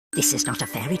This is not a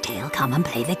fairy tale. Come and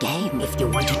play the game. If you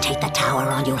want to take the tower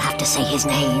on, you'll have to say his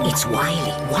name. It's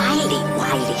Wily, Wily,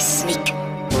 Wily Sneak.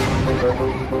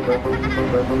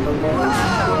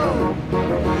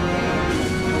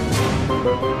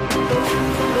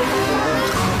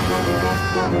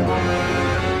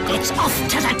 It's off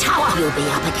to the tower! You'll be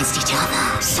up against each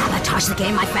other. Sabotage the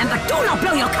game, my friend, but do not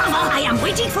blow your cover! I am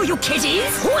waiting for you,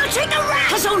 kiddies! Who will take the rest?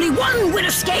 Because only one will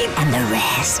escape, and the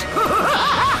rest...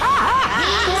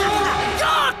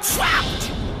 You're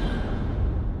trapped!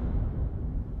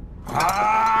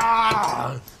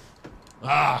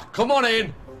 Come on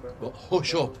in! But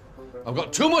hush up. I've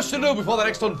got too much to do before the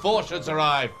next unfortunates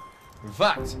arrive. In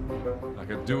fact, I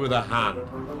could do with a hand.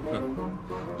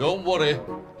 Don't worry,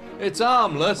 it's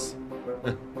harmless.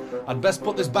 I'd best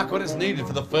put this back when it's needed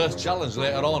for the first challenge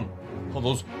later on. Or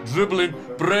those dribbling,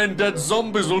 brain-dead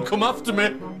zombies will come after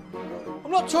me.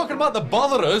 I'm not talking about the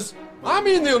botherers. I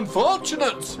mean the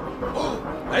unfortunates.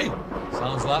 Hey,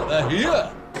 sounds like they're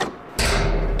here.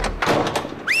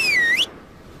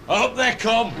 Up they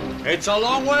come. It's a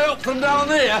long way up from down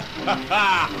there.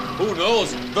 Who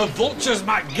knows? The vultures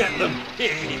might get them.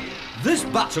 This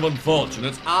batch of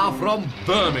unfortunates are from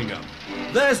Birmingham.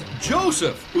 There's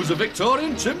Joseph, who's a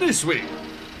Victorian chimney sweep.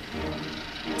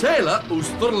 Taela, who's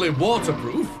thoroughly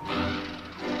waterproof.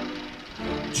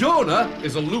 Jonah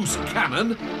is a loose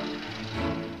cannon.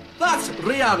 That's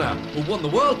Rhiana, who won the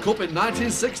World Cup in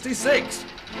 1966.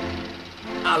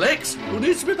 Alex, who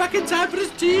needs to be back in time for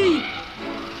his tea.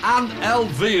 And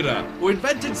Elvira, who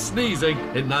invented sneezing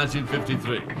in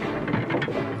 1953.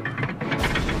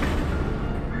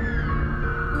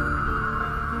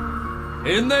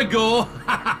 In they go.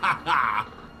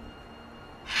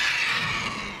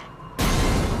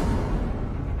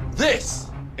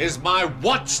 This is my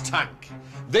watch tank.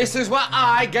 This is where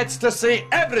I get to see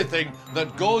everything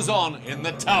that goes on in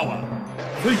the tower.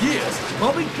 For years, a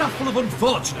mobbing craftful of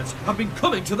unfortunates have been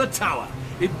coming to the tower.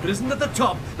 Imprisoned at the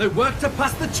top, they work to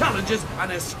pass the challenges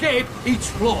and escape each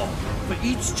floor. For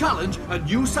each challenge, a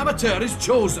new saboteur is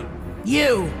chosen.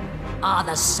 You are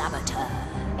the saboteur.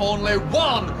 Only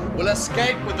one will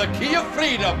escape with the key of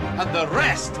freedom, and the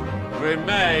rest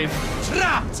remain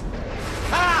trapped.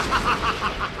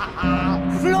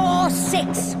 Floor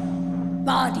 6.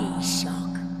 Body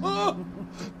shock.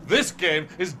 This game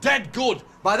is dead good.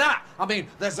 By that, I mean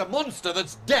there's a monster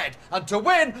that's dead, and to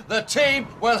win, the team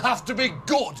will have to be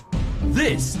good.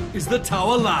 This is the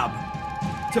Tower Lab.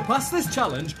 To pass this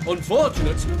challenge,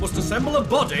 unfortunates must assemble a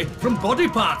body from body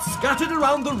parts scattered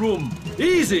around the room.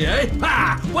 Easy, eh?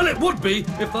 Ha! Well, it would be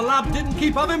if the lab didn't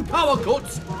keep having power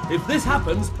cuts. If this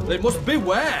happens, they must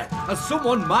beware, as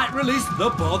someone might release the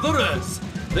botherers.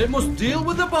 They must deal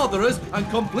with the botherers and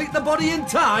complete the body in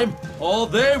time, or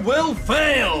they will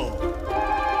fail.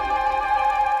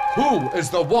 Who is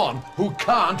the one who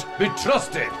can't be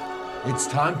trusted? It's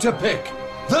time to pick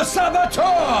the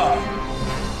saboteur!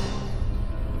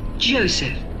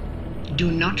 Joseph,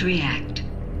 do not react.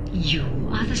 You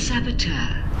are the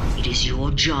saboteur. It is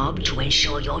your job to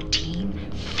ensure your team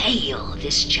fail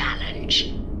this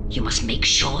challenge. You must make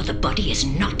sure the body is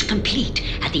not complete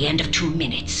at the end of 2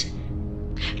 minutes.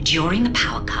 During the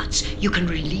power cuts, you can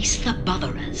release the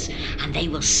botherers, and they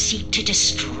will seek to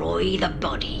destroy the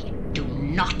body. Do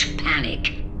not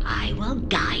panic. I will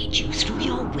guide you through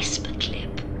your whisper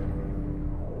clip.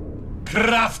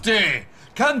 Crafty!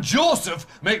 Can Joseph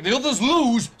make the others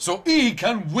lose so he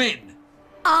can win?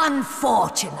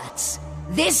 Unfortunates.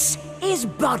 This is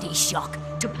body shock.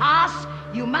 To pass,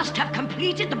 you must have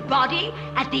completed the body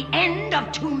at the end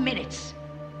of 2 minutes.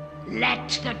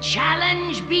 Let the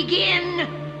challenge begin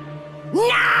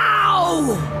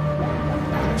now!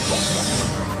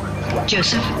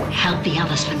 Joseph, help the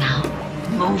others for now.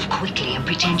 Move quickly and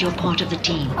pretend you're part of the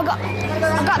team. I got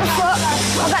the foot.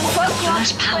 The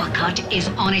first power cut is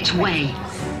on its way.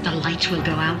 The lights will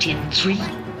go out in 3,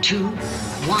 2,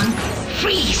 1,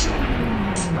 freeze!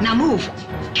 Now move.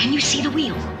 Can you see the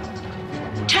wheel?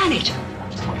 Turn it.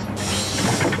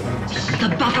 The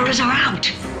botherers are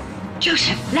out.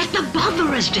 Joseph, let the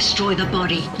botherers destroy the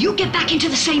body. You get back into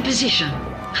the same position.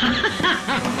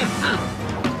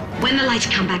 When the lights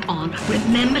come back on,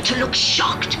 remember to look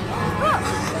shocked.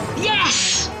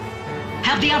 Yes!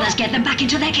 Help the others get them back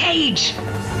into their cage.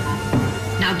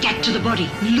 Now get to the body.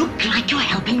 Look like you're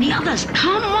helping the others.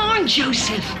 Come on,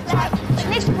 Joseph.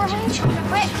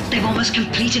 They've almost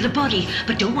completed the body,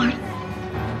 but don't worry.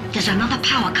 There's another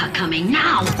power cut coming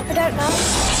now. I don't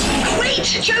know. Wait,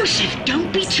 Joseph,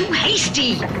 don't be too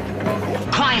hasty.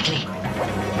 Quietly.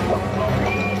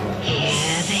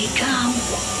 Here they come.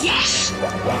 Yes.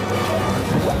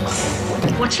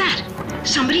 What's that?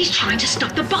 Somebody's trying to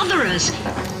stop the botherers.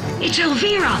 It's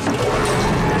Elvira!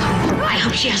 I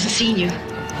hope she hasn't seen you.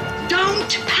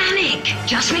 Don't panic!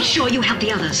 Just make sure you help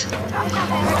the others.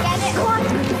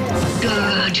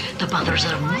 Good. The brothers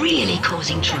are really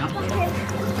causing trouble.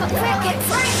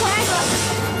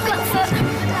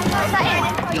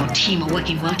 Your team are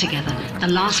working well together. The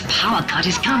last power cut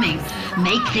is coming.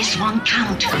 Make this one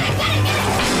count.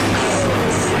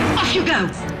 Off you go!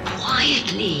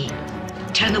 Quietly.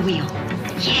 Turn the wheel.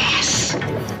 Yes!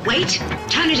 Wait,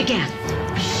 turn it again.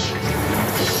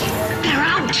 They're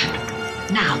out!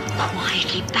 Now,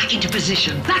 quietly back into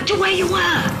position. Back to where you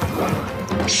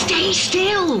were. Stay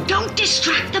still. Don't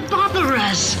distract the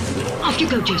botherers. Off you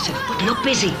go, Joseph, but look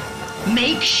busy.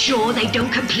 Make sure they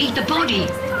don't complete the body.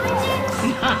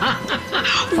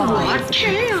 What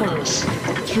chaos!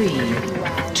 3,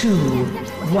 2,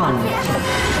 1.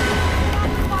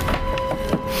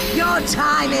 Your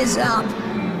time is up.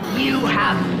 You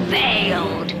have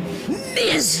failed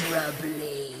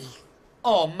miserably.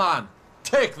 Oh man,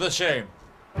 take the shame.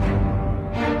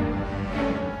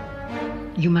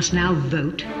 You must now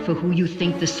vote for who you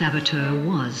think the saboteur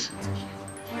was.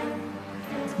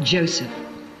 Joseph,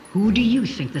 who do you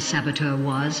think the saboteur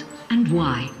was and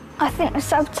why? I think the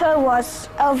saboteur was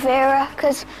Elvira,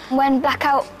 because when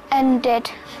Blackout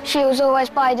ended, she was always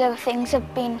by the things that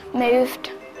had been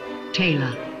moved.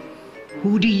 Taela,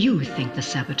 who do you think the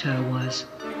saboteur was?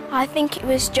 I think it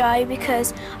was Joe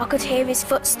because I could hear his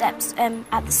footsteps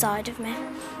at the side of me.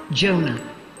 Jonah.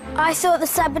 I thought the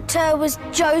saboteur was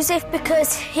Joseph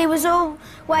because he was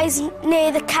always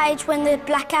near the cage when the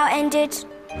blackout ended.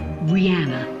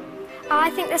 Rhiana.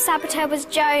 I think the saboteur was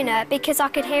Jonah because I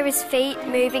could hear his feet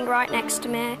moving right next to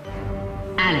me.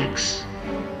 Alex.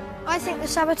 I think the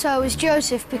saboteur was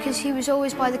Joseph because he was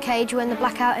always by the cage when the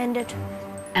blackout ended.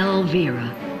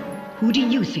 Elvira. Who do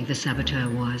you think the saboteur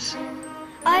was?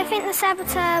 I think the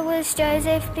saboteur was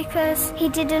Joseph because he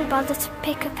didn't bother to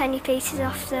pick up any pieces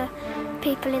off the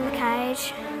people in the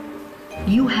cage.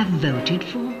 You have voted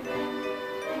for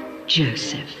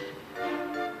Joseph.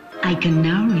 I can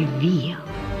now reveal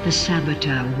the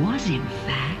saboteur was, in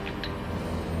fact,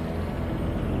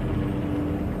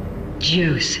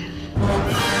 Joseph.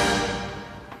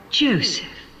 Joseph,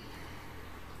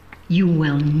 you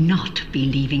will not be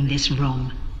leaving this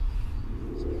room.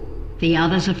 The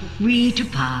others are free to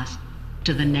pass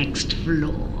to the next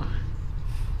floor.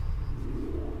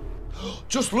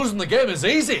 Just losing the game is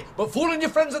easy, but fooling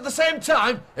your friends at the same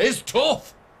time is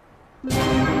tough.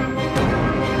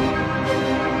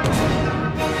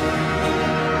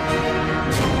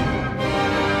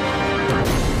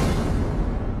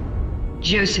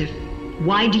 Joseph,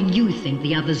 why do you think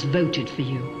the others voted for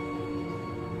you?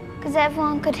 Because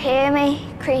everyone could hear me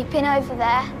creeping over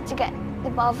there to get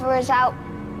the botherers out.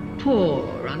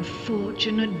 Poor,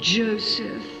 unfortunate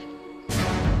Joseph.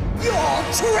 You're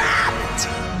trapped!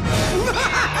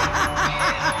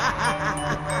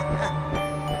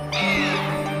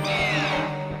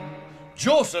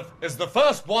 Joseph is the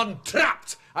first one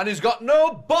trapped, and he's got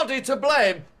nobody to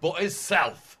blame but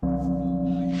himself.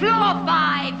 Floor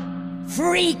 5,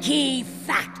 Freaky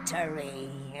Factory.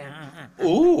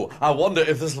 Ooh, I wonder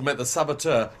if this will make the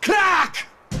saboteur crack!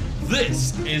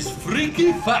 This is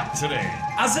Freaky Factory.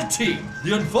 As a team,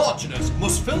 the unfortunates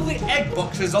must fill the egg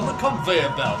boxes on the conveyor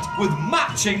belt with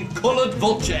matching coloured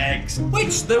vulture eggs,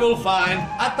 which they will find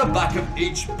at the back of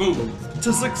each booth.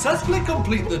 To successfully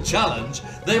complete the challenge,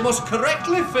 they must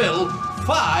correctly fill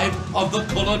 5 of the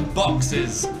coloured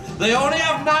boxes. They only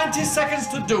have 90 seconds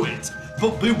to do it,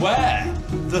 but beware,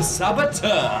 the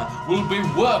saboteur will be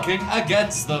working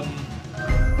against them.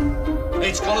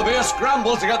 It's gonna be a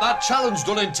scramble to get that challenge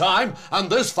done in time, and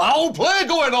there's foul play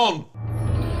going on!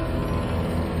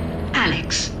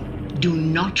 Alex, do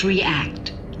not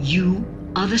react. You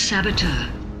are the saboteur.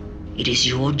 It is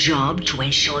your job to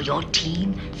ensure your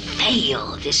team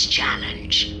fail this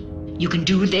challenge. You can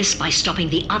do this by stopping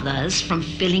the others from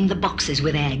filling the boxes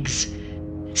with eggs.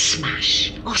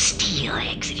 Smash or steal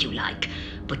eggs if you like,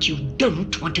 but you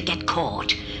don't want to get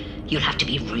caught. You'll have to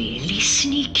be really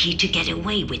sneaky to get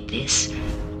away with this.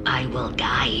 I will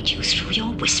guide you through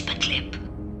your whisper clip.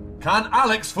 Can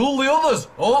Alex fool the others?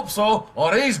 Hope so,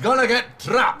 or he's gonna get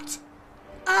trapped.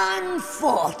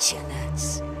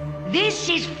 Unfortunates. This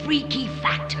is Freaky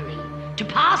Factory. To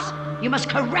pass, you must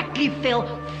correctly fill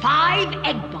 5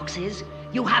 egg boxes.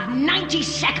 You have 90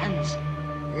 seconds.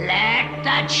 Let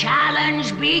the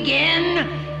challenge begin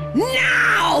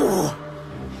now!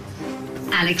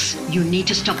 Alex, you need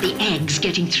to stop the eggs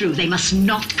getting through. They must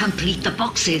not complete the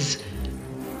boxes.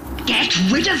 Get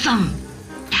rid of them.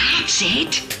 That's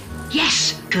it.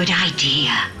 Yes, good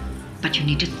idea. But you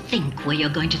need to think where you're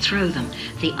going to throw them.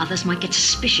 The others might get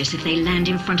suspicious if they land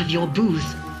in front of your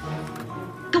booth.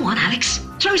 Go on, Alex.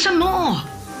 Throw some more.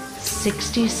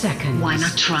 60 seconds. Why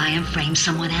not try and frame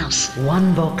someone else?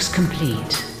 1 box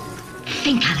complete.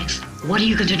 Think, Alex. What are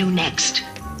you going to do next?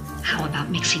 How about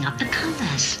mixing up the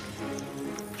colors?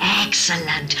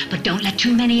 Excellent. But don't let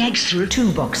too many eggs through.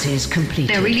 2 boxes completed.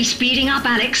 They're really speeding up,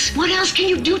 Alex. What else can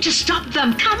you do to stop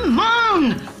them? Come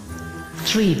on!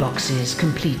 3 boxes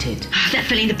completed. They're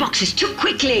filling the boxes too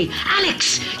quickly.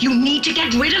 Alex, you need to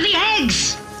get rid of the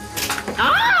eggs.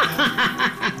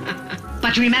 Ah!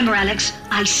 But remember, Alex,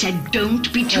 I said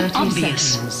don't be too 30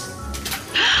 obvious. seconds.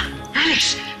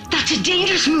 Alex, that's a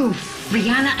dangerous move.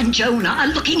 Rhiana and Jonah are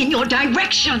looking in your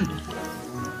direction.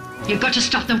 You've got to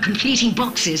stop them completing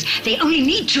boxes. They only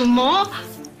need 2 more.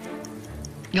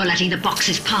 You're letting the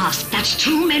boxes pass. That's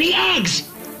too many eggs.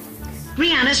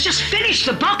 Rhianna's just finished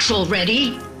the box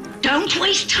already. Don't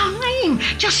waste time.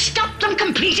 Just stop them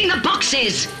completing the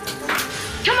boxes.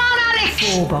 Come on,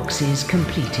 Alex. 4 boxes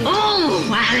completed. Oh,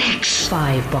 Alex.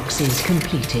 5 boxes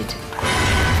completed.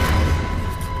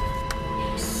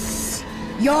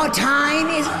 Your time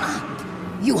is up.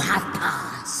 You have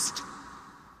passed.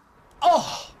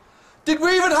 Oh, did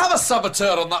we even have a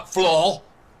saboteur on that floor?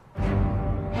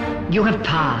 You have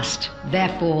passed.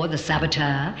 Therefore, the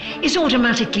saboteur is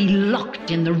automatically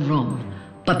locked in the room.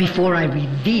 But before I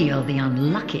reveal the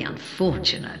unlucky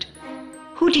unfortunate,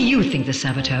 who do you think the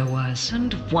saboteur was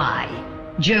and why?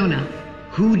 Jonah,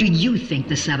 who do you think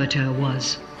the saboteur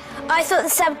was? I thought the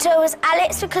saboteur was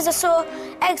Alex because I saw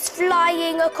eggs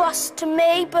flying across to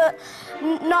me, but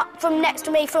not from next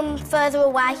to me, from further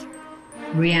away.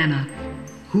 Rhiana,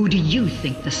 who do you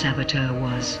think the saboteur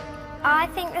was? I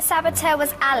think the saboteur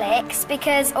was Alex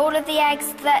because all of the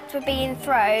eggs that were being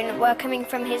thrown were coming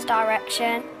from his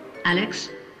direction. Alex?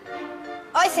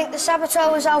 I think the saboteur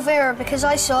was Elvira because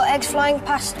I saw eggs flying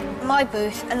past my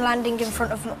booth and landing in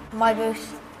front of my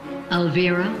booth.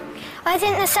 Elvira? I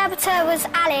think the saboteur was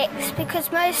Alex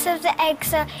because most of the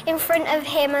eggs are in front of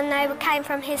him and they came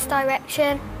from his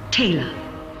direction. Taela,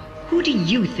 who do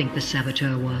you think the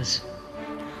saboteur was?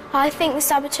 I think the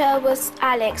saboteur was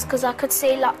Alex because I could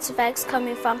see lots of eggs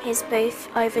coming from his booth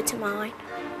over to mine.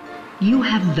 You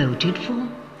have voted for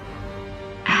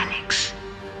Alex.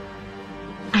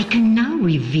 I can now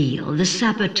reveal the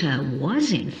saboteur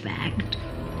was, in fact,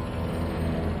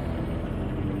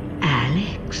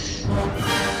 Alex.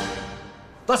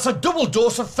 That's a double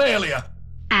dose of failure.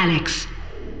 Alex,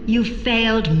 you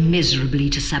failed miserably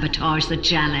to sabotage the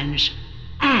challenge,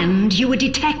 and you were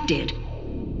detected.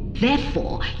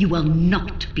 Therefore, you will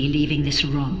not be leaving this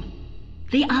room.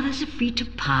 The others are free to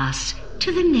pass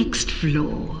to the next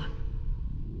floor.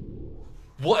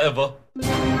 Whatever.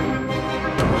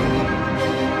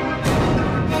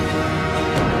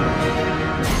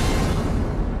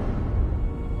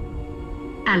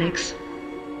 Alex,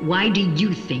 why do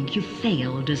you think you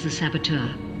failed as the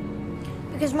saboteur?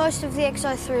 Because most of the eggs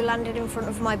I threw landed in front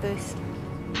of my booth.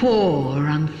 Poor,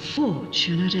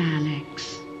 unfortunate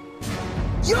Alex.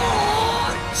 You're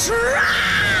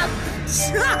trapped!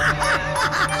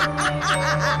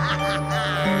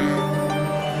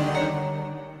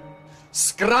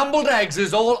 Scrambled eggs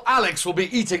is all Alex will be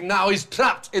eating now he's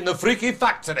trapped in the freaky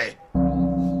factory.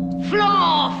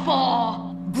 Floor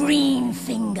 4, green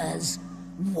fingers.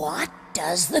 What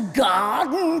does the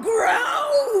garden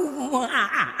grow?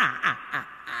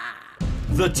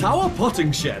 The Tower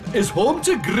Potting Shed is home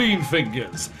to green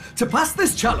fingers. To pass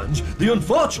this challenge, the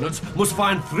unfortunates must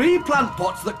find 3 plant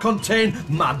pots that contain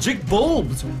magic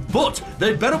bulbs. But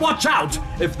they'd better watch out.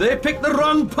 If they pick the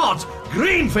wrong pot,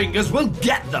 green fingers will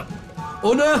get them.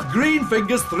 Unearth green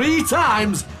fingers 3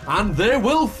 times and they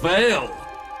will fail.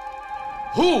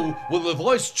 Who will the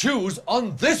voice choose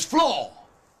on this floor?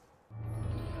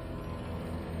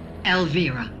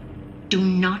 Elvira, do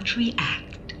not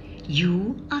react.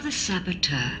 You are the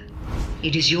saboteur.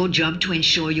 It is your job to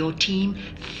ensure your team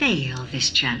fail this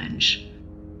challenge.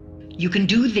 You can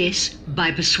do this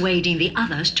by persuading the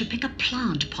others to pick a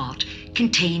plant pot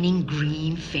containing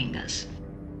green fingers.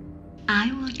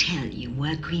 I will tell you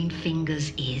where green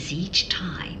fingers is each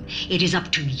time. It is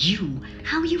up to you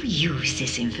how you use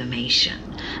this information.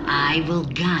 I will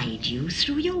guide you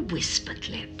through your whisper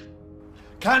clip.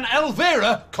 Can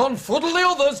Elvira confuddle the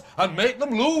others and make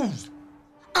them lose?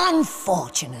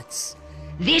 Unfortunates.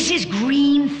 This is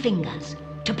green fingers.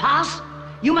 To pass,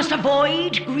 you must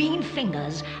avoid green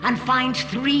fingers and find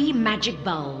 3 magic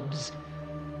bulbs.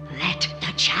 Let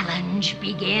the challenge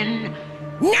begin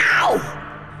Now!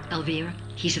 Elvira,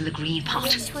 he's in the green pot.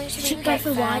 Should go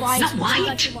for white. Not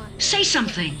white. Say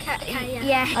something.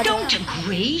 Yeah. Don't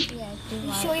agree.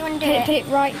 You sure you want to do it? Put it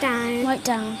right down. Right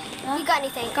down. You got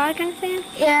anything? Got anything?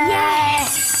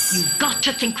 Yes! You've got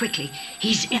to think quickly.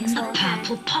 He's in the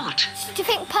purple pot. Do you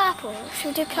think purple?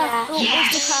 Should we do purple?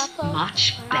 Yes,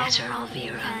 much better,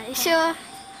 Elvira. You sure?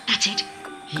 That's it.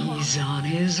 He's on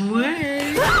his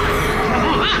way.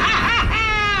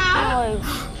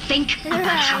 Think about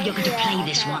how you're going to play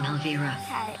this one, Elvira.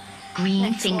 Okay.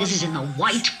 Green fingers is in the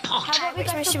white pot.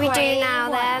 Which one should we do now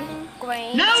then?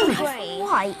 Green. No!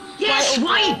 White. Yes,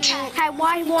 white! Okay,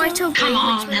 white or green? Come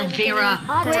on, Elvira.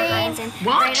 Green.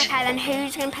 What? Okay, then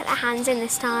who's going to put their hands in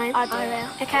this time? I will.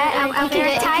 Okay,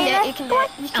 Elvira, Taela. You can do it.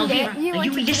 Elvira, are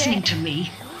you listening to me?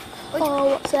 Oh,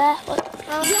 what's there?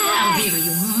 Elvira,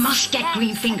 you must get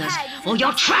green fingers, or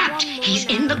you're trapped. He's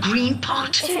in the green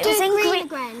pot. It was in green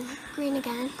again. Green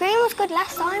again. Green was good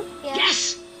last time.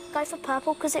 Yes. Go for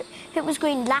purple, because if it was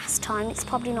green last time, it's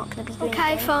probably not going to be green.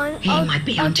 Okay, again. fine. He might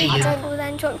be onto you. Well,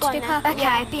 then, do you want to do purple?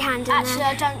 Okay, be handy. Actually,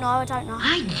 I don't know.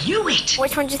 I knew it.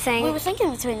 Which one do you think? We were thinking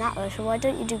between that, though, so why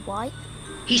don't you do white?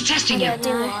 He's testing you. Do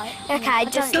white. Okay,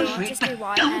 just Go for it, but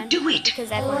don't do it.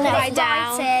 because everyone write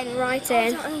down. Right in.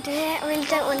 I don't want to do it. I really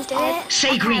don't want to do it.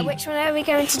 Say green. Which one are we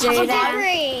going to do then?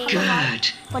 Green.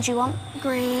 Good. What do you want?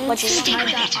 Green. What do you Stick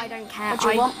want? with it. I don't care. What do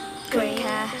you want? Green.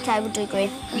 Okay, we'll do green.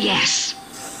 Yes.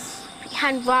 Put your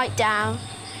hand right down.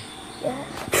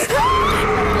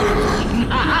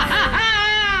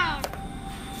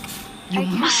 You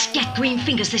must get green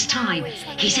fingers this time.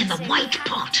 He's in the white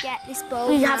pot. Get this ball.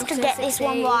 We have to get this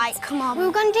one right. Come on. We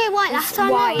were going to do white last time.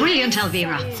 Brilliant,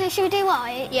 Elvira. So should we do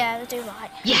white? Yeah, we'll do white.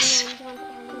 Yes.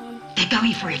 They're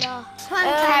going for it.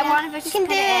 Okay, one of us can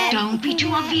do it. Don't be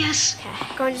too obvious.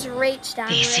 Okay, go and just reach down.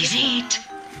 This is it.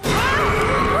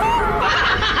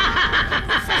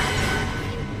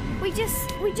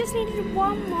 We just needed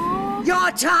one more.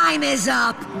 Your time is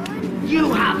up.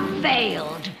 You have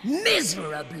failed.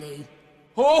 Miserably.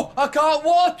 Oh, I can't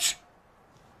watch.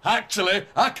 Actually,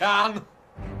 I can.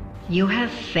 You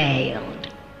have failed.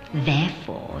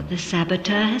 Therefore, the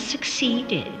saboteur has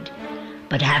succeeded.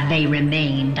 But have they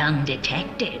remained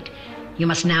undetected? You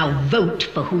must now vote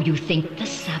for who you think the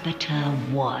saboteur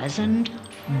was and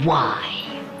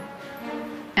why.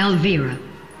 Elvira,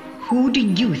 who do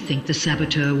you think the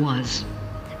saboteur was?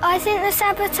 I think the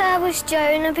saboteur was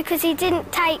Jonah because he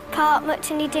didn't take part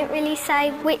much and he didn't really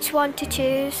say which one to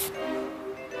choose.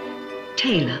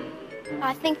 Taela,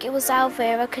 I think it was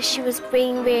Elvira because she was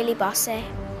being really bossy.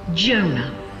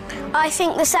 Jonah, I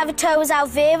think the saboteur was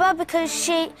Elvira because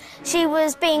she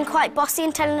was being quite bossy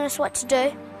and telling us what to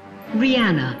do.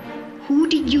 Rhiana, who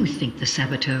do you think the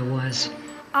saboteur was?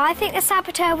 I think the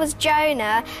saboteur was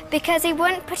Jonah because he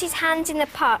wouldn't put his hands in the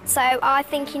pot, so I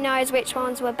think he knows which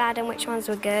ones were bad and which ones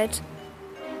were good.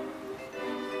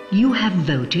 You have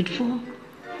voted for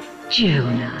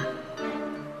Jonah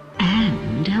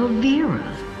and Elvira.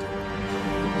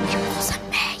 It wasn't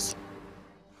me.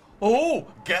 Oh,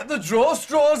 get the draw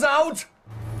straws out.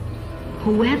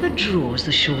 Whoever draws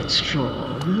the short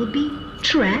straw will be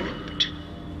trapped.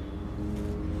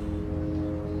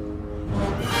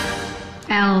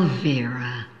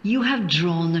 Elvira, you have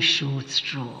drawn the short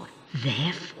straw.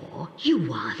 Therefore,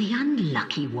 you are the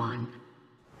unlucky one.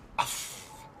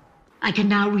 I can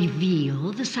now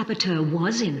reveal the saboteur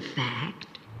was, in fact,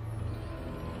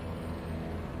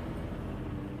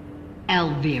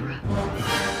 Elvira.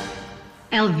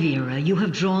 Elvira, you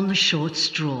have drawn the short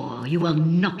straw. You will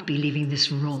not be leaving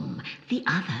this room. The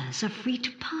others are free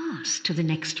to pass to the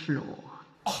next floor.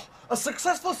 A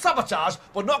successful sabotage,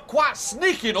 but not quite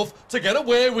sneaky enough to get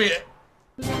away with it.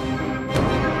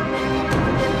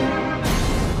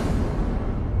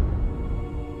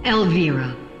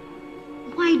 Elvira,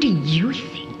 why do you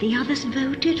think the others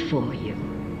voted for you?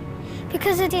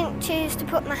 Because I didn't choose to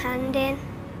put my hand in.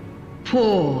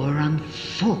 Poor,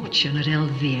 unfortunate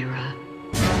Elvira.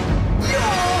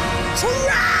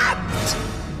 Trapped!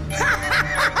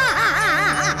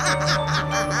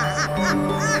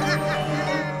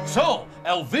 So,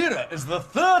 Elvira is the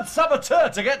third saboteur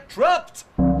to get trapped.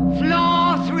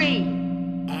 Floor 3.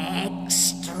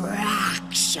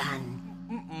 Extraction.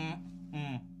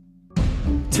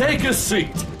 Take a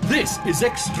seat. This is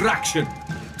extraction.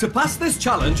 To pass this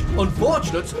challenge,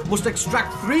 unfortunates must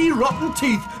extract 3 rotten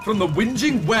teeth from the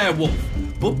whinging werewolf.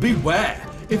 But beware,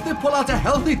 if they pull out a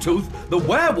healthy tooth, the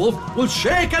werewolf will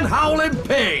shake and howl in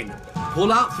pain.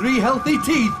 Pull out 3 healthy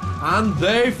teeth, and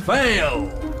they fail.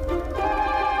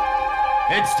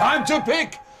 It's time to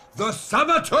pick the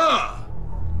saboteur.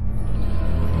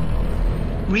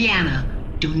 Rhiana,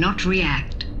 do not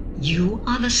react. You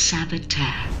are the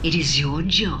saboteur. It is your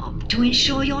job to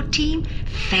ensure your team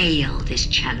fail this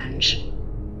challenge.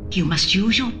 You must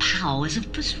use your powers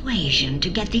of persuasion to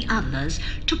get the others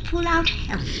to pull out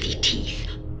healthy teeth.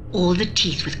 All the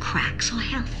teeth with cracks are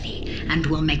healthy and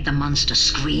will make the monster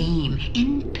scream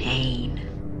in pain.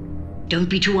 Don't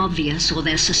be too obvious or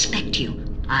they'll suspect you.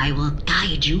 I will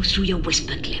guide you through your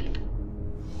whisper clip.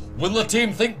 Will the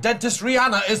team think Dentist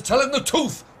Rhiana is telling the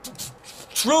truth?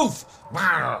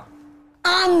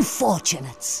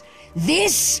 Unfortunates,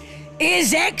 this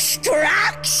is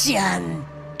extraction.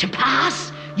 To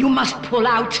pass, you must pull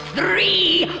out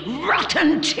 3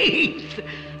 rotten teeth.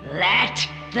 Let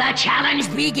the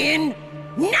challenge begin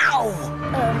now.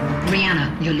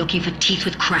 Rhiana, you're looking for teeth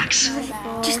with cracks.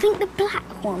 Do you think the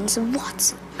black ones are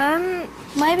what?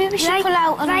 Maybe we should pull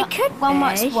out one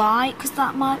that's white, because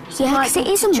that might... Yeah, because it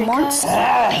is a monster.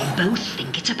 They both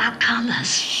think it's about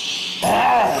colours.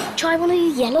 Try one of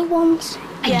the yellow ones.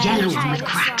 A yellow one with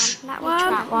cracks. That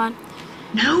one.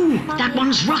 No, that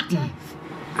one's rotten.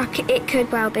 Okay, it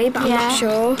could well be, but I'm not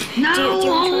sure. No!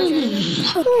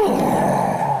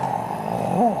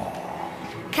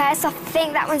 Okay, so I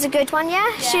think that one's a good one,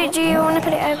 yeah? Do you want to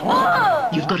put it over?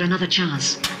 You've got another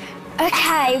chance.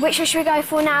 Okay, which one should we go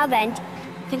for now then? I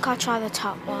think I'll try the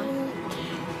top one.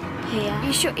 Here.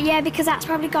 You sure? Yeah, because that's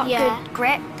probably got good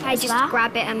grip. I just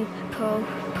grab it and pull.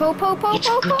 Pull. It's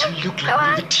good to look like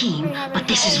one of the team, but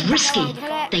this is risky.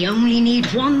 They only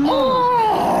need one more.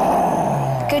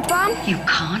 Good one? You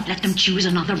can't let them choose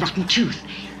another rotten tooth.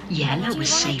 Yellow was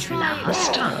saved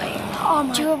last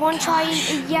time. Do you want to try a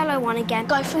yellow one again?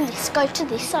 Go to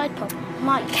this side, Paul.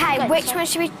 Okay, which one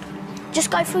should we... Just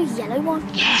go for a yellow one.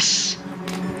 Yes.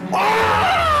 I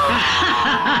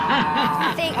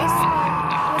think this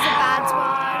was a bad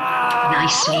one.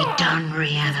 Nicely done,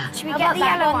 Rhiana. Should we get the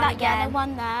yellow one again? Yellow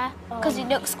one there, because it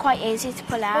looks quite easy to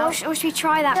pull out. Or should we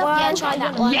try that one? Yeah, try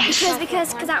that one. Yes.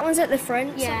 Because that one's at the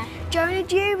front. Yeah. So, Jonah,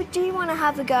 do you want to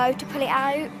have a go to pull it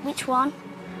out? Which one?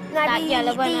 No, That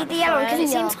yellow one at the the yellow one, because it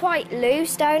front. seems quite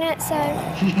loose, don't it? So,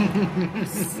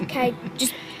 okay,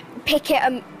 just pick it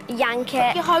and yank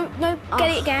it. Get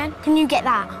it again. Can you get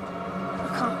that?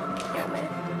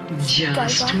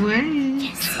 Just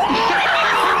wait.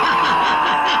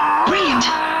 Brilliant.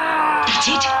 That's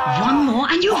it. One more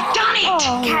and you've done it.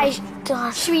 Okay,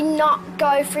 should we not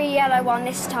go for a yellow one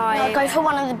this time? No, go for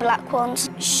one of the black ones.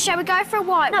 Shall we go for a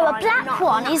white one? No, a black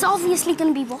one is obviously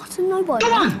going to be rotten. No way.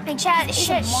 Go on. Shall I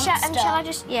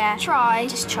just try?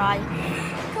 Just try.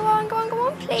 Go on,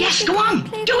 please. Yes, go on.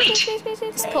 Please, Do please, it. Please, please,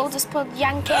 please. Just pull,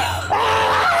 yank it. Okay,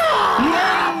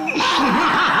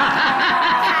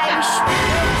 we should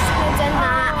have done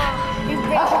that. We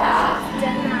really should have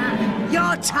done that.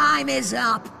 Your time is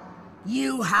up.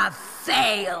 You have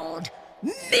failed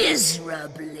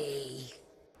miserably.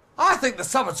 I think the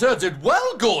saboteur did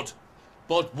well good.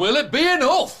 But will it be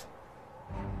enough?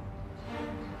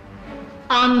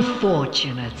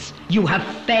 Unfortunates, you have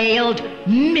failed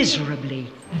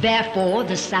miserably. Therefore,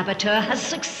 the saboteur has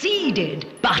succeeded.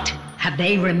 But have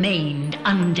they remained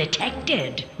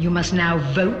undetected? You must now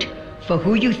vote for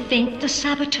who you think the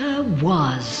saboteur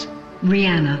was.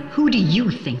 Rhiana, who do you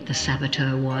think the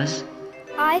saboteur was?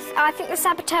 I think the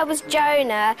saboteur was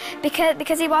Jonah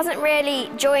because he wasn't really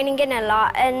joining in a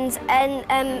lot and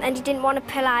he didn't want to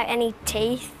pull out any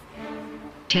teeth.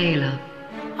 Taela.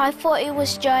 I thought it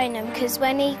was Jonah because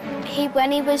when he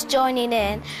was joining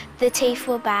in, the teeth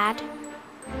were bad.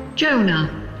 Jonah,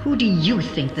 who do you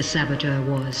think the saboteur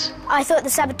was? I thought the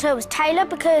saboteur was Taela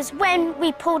because when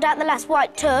we pulled out the last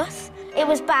white tooth, it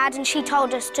was bad and she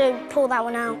told us to pull that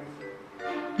one out.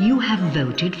 You have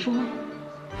voted for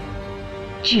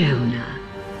Jonah.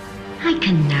 I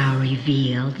can now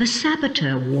reveal the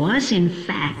saboteur was, in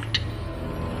fact,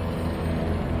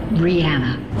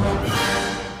 Rhiana.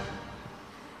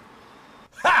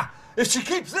 Ha! If she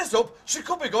keeps this up, she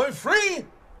could be going free.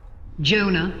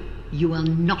 Jonah, you will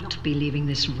not be leaving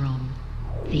this room.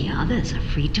 The others are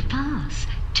free to pass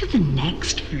to the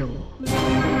next floor.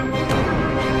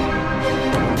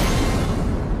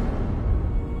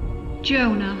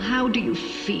 Jonah, how do you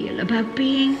feel about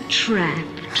being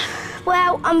trapped?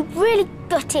 Well, I'm really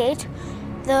gutted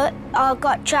that I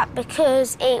got trapped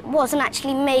because it wasn't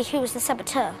actually me who was the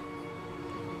saboteur.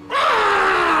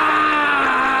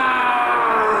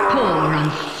 Poor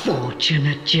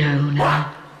unfortunate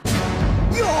Jonah.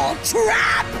 You're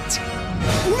trapped!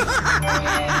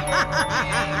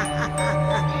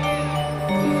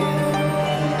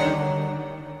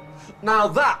 Now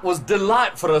that was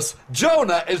delightful.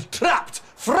 Jonah is trapped,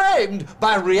 framed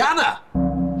by Rhiana.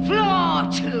 Floor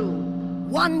 2.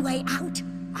 One way out,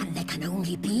 and there can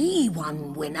only be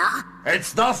one winner.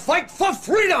 It's the fight for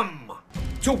freedom!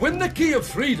 To win the key of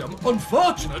freedom,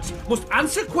 unfortunates must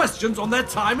answer questions on their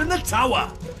time in the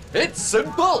tower. It's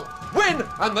simple. Win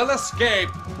and they'll escape.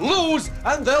 Lose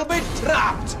and they'll be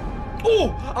trapped.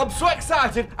 Oh, I'm so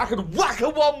excited I could whack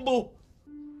a womble.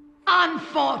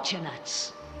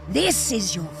 Unfortunates, this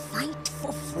is your fight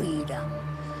for freedom.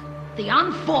 The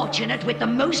unfortunate with the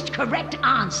most correct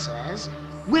answers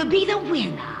will be the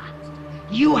winner.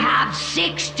 You have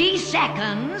 60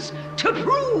 seconds to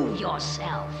prove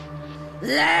yourself.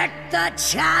 Let the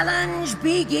challenge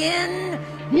begin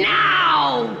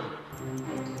now!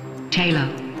 Taela,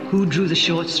 who drew the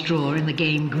short straw in the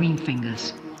game Green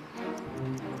Fingers?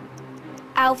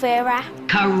 Elvira.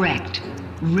 Correct.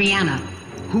 Rhiana,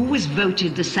 who was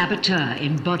voted the saboteur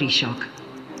in Body Shock?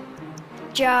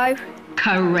 Joe.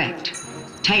 Correct.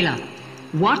 Taela,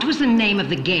 what was the name of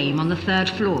the game on the 3rd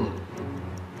floor?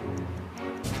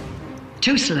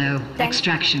 Too slow.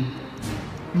 Extraction.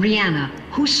 Rhiana,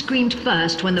 who screamed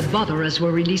first when the botherers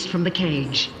were released from the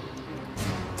cage?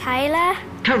 Taela.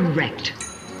 Correct.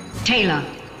 Taela,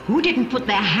 who didn't put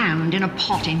their hand in a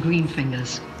pot in Green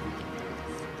Fingers?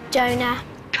 Jonah.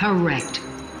 Correct.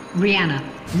 Rhiana,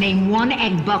 name one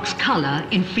egg box color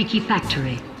in Freaky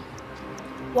Factory.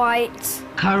 White.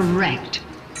 Correct.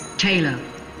 Taela,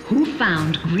 who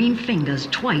found Green Fingers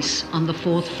twice on the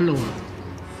 4th floor?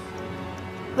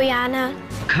 Rhiana.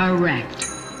 Correct.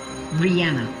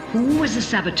 Rhiana, who was the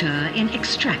saboteur in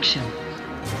Extraction?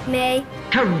 Me.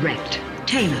 Correct.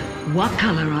 Taela, what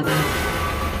color are they?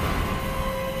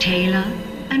 Taela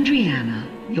and Rhiana,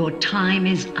 your time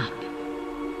is up.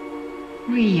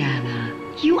 Rhiana,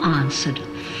 you answered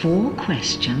 4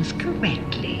 questions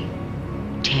correctly.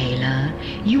 Taela,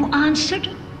 you answered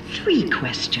 3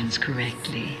 questions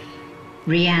correctly.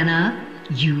 Rhiana,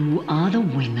 you are the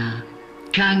winner.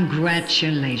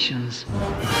 Congratulations.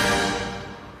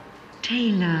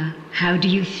 Taela, how do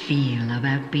you feel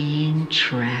about being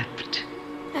trapped?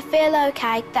 I feel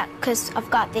okay because I've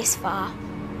got this far.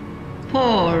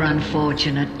 Poor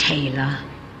unfortunate Taela.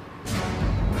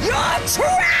 You're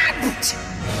trapped!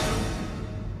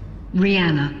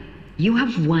 Rhiana, you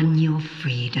have won your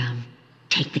freedom.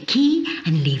 Take the key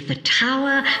and leave the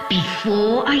tower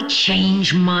before I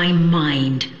change my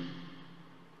mind.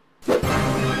 Bye!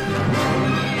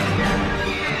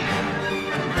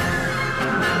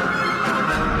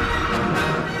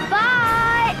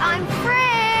 I'm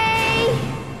free!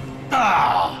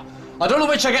 Ah! I don't know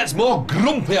which I gets more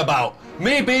grumpy about.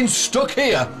 Me being stuck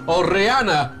here or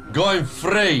Rhiana going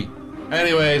free.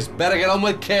 Anyways, better get on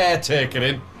with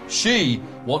caretaking. She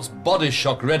wants Body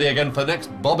Shock ready again for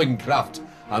next bobbing craft.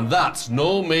 And that's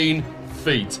no mean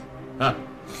feat.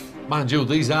 Mind you,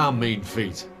 these are mean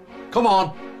feet. Come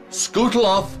on, scootle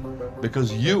off,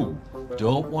 because you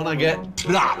don't want to get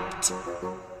trapped.